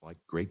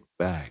great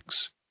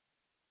bags.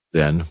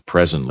 Then,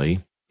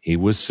 presently, he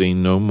was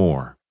seen no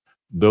more,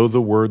 though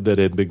the word that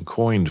had been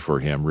coined for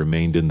him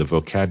remained in the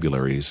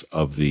vocabularies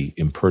of the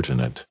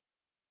impertinent.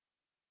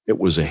 It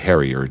was a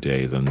hairier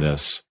day than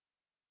this.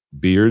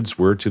 Beards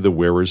were to the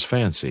wearer's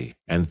fancy,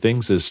 and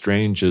things as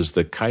strange as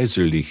the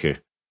Kaiserliche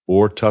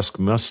or tusk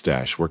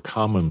mustache were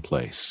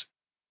commonplace.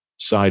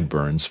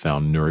 Sideburns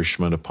found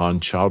nourishment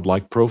upon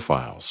childlike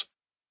profiles.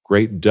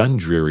 Great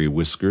Dundreary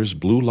whiskers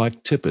blew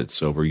like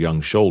tippets over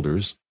young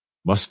shoulders.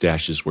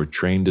 Mustaches were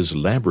trained as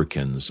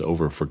lambrequins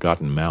over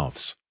forgotten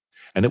mouths,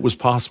 and it was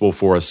possible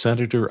for a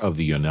senator of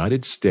the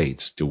United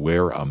States to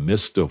wear a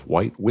mist of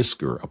white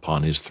whisker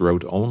upon his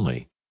throat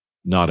only,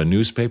 not a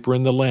newspaper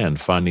in the land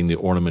finding the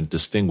ornament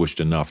distinguished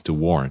enough to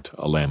warrant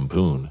a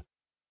lampoon.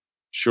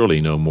 Surely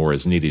no more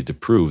is needed to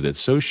prove that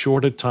so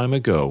short a time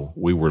ago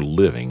we were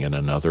living in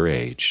another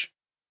age.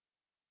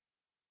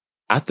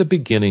 At the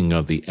beginning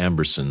of the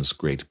Ambersons'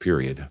 great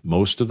period,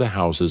 most of the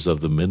houses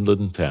of the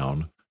Midland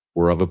town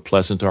were of a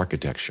pleasant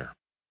architecture.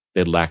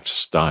 They lacked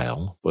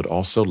style, but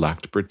also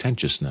lacked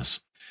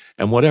pretentiousness,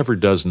 and whatever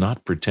does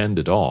not pretend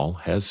at all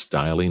has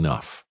style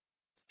enough.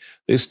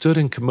 They stood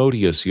in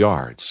commodious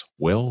yards,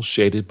 well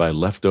shaded by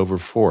leftover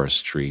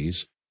forest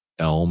trees,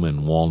 elm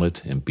and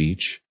walnut and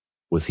beech,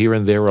 with here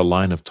and there a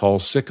line of tall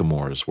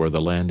sycamores where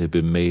the land had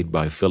been made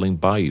by filling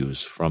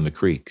bayous from the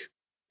creek.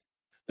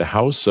 The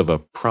house of a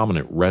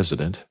prominent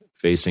resident,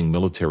 facing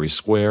Military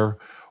Square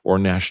or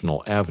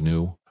National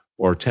Avenue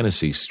or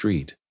Tennessee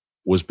Street,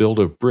 was built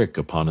of brick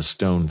upon a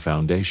stone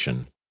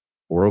foundation,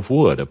 or of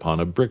wood upon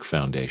a brick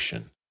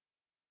foundation.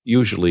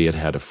 Usually it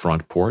had a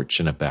front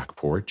porch and a back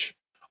porch,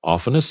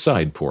 often a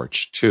side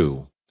porch,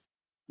 too.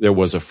 There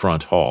was a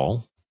front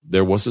hall,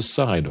 there was a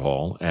side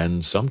hall,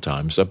 and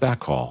sometimes a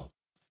back hall.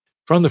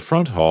 From the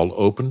front hall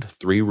opened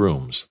 3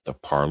 rooms, the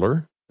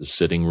parlor, the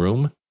sitting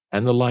room,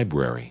 and the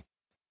library,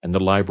 and the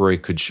library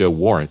could show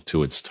warrant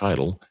to its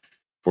title.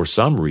 For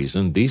some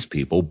reason, these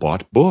people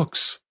bought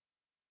books.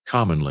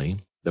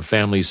 Commonly, the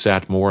family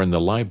sat more in the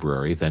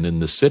library than in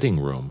the sitting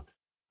room,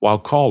 while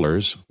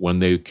callers, when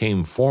they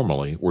came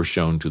formally, were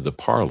shown to the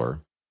parlor,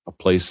 a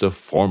place of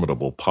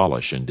formidable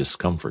polish and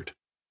discomfort.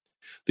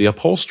 The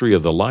upholstery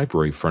of the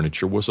library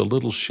furniture was a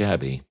little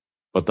shabby,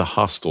 but the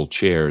hostile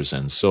chairs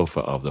and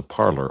sofa of the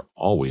parlor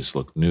always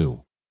looked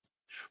new.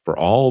 For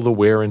all the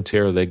wear and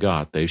tear they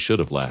got, they should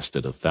have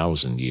lasted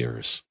 1,000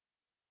 years.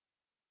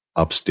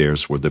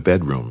 Upstairs were the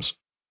bedrooms,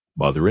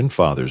 mother and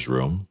father's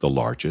room, the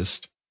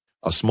largest,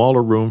 a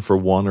smaller room for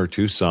 1 or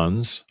 2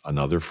 sons,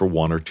 another for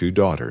 1 or 2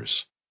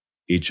 daughters,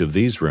 each of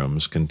these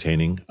rooms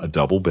containing a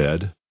double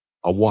bed,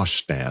 a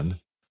washstand,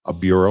 a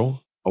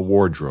bureau, a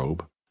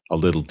wardrobe, a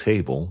little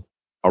table,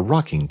 a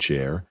rocking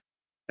chair,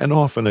 and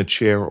often a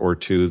chair or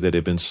 2 that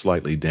had been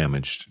slightly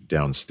damaged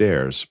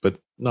downstairs, but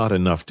not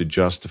enough to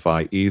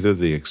justify either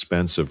the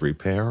expense of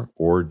repair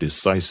or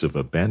decisive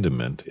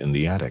abandonment in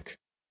the attic.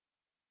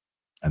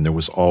 And there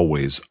was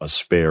always a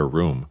spare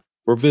room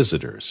for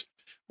visitors,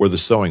 where the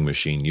sewing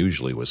machine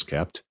usually was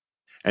kept,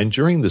 and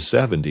during the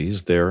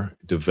 70s there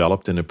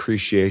developed an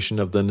appreciation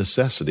of the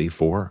necessity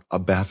for a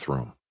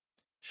bathroom.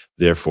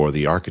 Therefore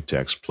the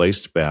architects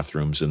placed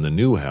bathrooms in the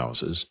new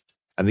houses,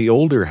 and the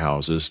older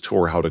houses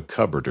tore out a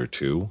cupboard or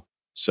 2,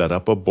 set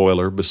up a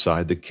boiler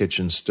beside the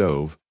kitchen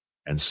stove,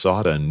 and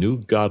sought a new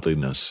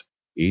godliness,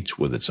 each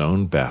with its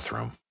own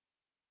bathroom.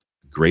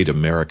 The great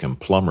American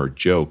plumber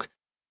joke,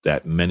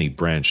 that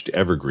many-branched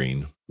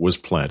evergreen, was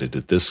planted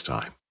at this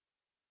time.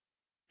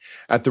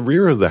 At the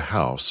rear of the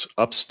house,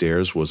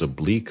 upstairs was a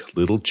bleak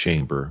little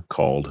chamber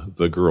called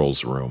the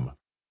girls' room,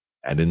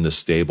 and in the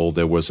stable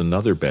there was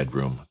another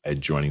bedroom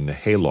adjoining the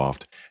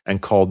hayloft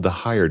and called the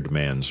hired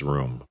man's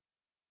room.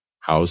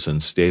 House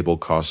and stable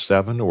cost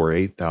 $7,000 or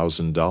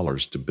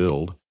 $8,000 to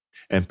build,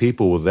 and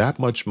people with that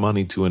much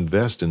money to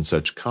invest in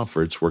such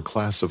comforts were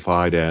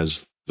classified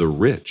as the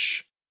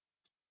rich.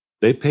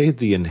 They paid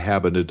the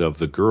inhabitant of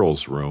the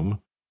girls'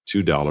 room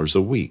 $2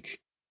 a week,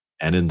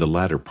 and in the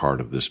latter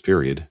part of this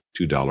period,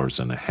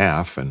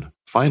 $2.50, and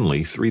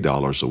finally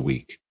 $3 a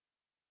week.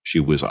 She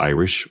was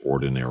Irish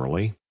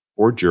ordinarily,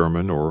 or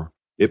German, or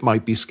it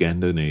might be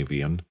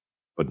Scandinavian,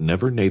 but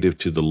never native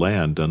to the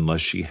land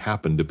unless she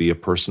happened to be a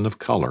person of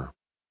color.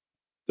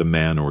 The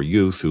man or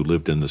youth who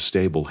lived in the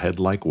stable had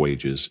like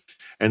wages,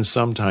 and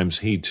sometimes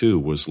he too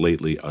was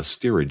lately a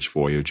steerage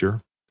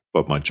voyager,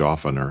 but much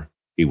oftener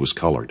he was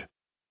colored.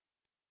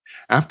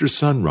 After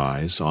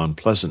sunrise, on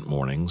pleasant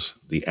mornings,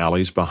 the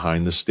alleys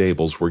behind the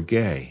stables were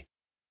gay.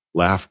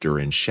 Laughter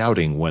and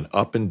shouting went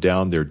up and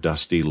down their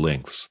dusty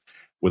lengths,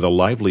 with a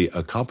lively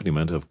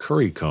accompaniment of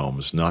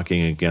currycombs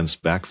knocking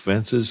against back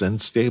fences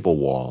and stable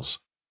walls,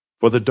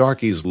 for the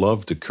darkies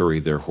loved to curry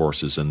their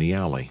horses in the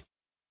alley.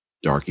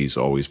 Darkies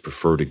always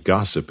prefer to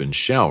gossip in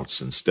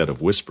shouts instead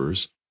of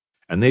whispers,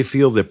 and they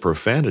feel that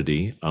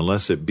profanity,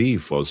 unless it be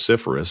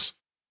vociferous,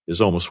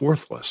 is almost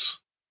worthless.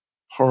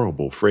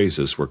 Horrible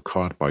phrases were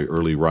caught by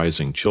early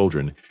rising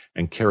children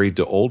and carried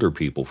to older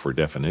people for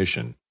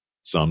definition,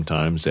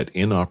 sometimes at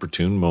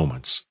inopportune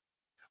moments,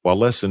 while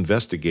less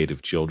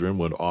investigative children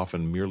would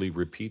often merely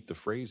repeat the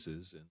phrases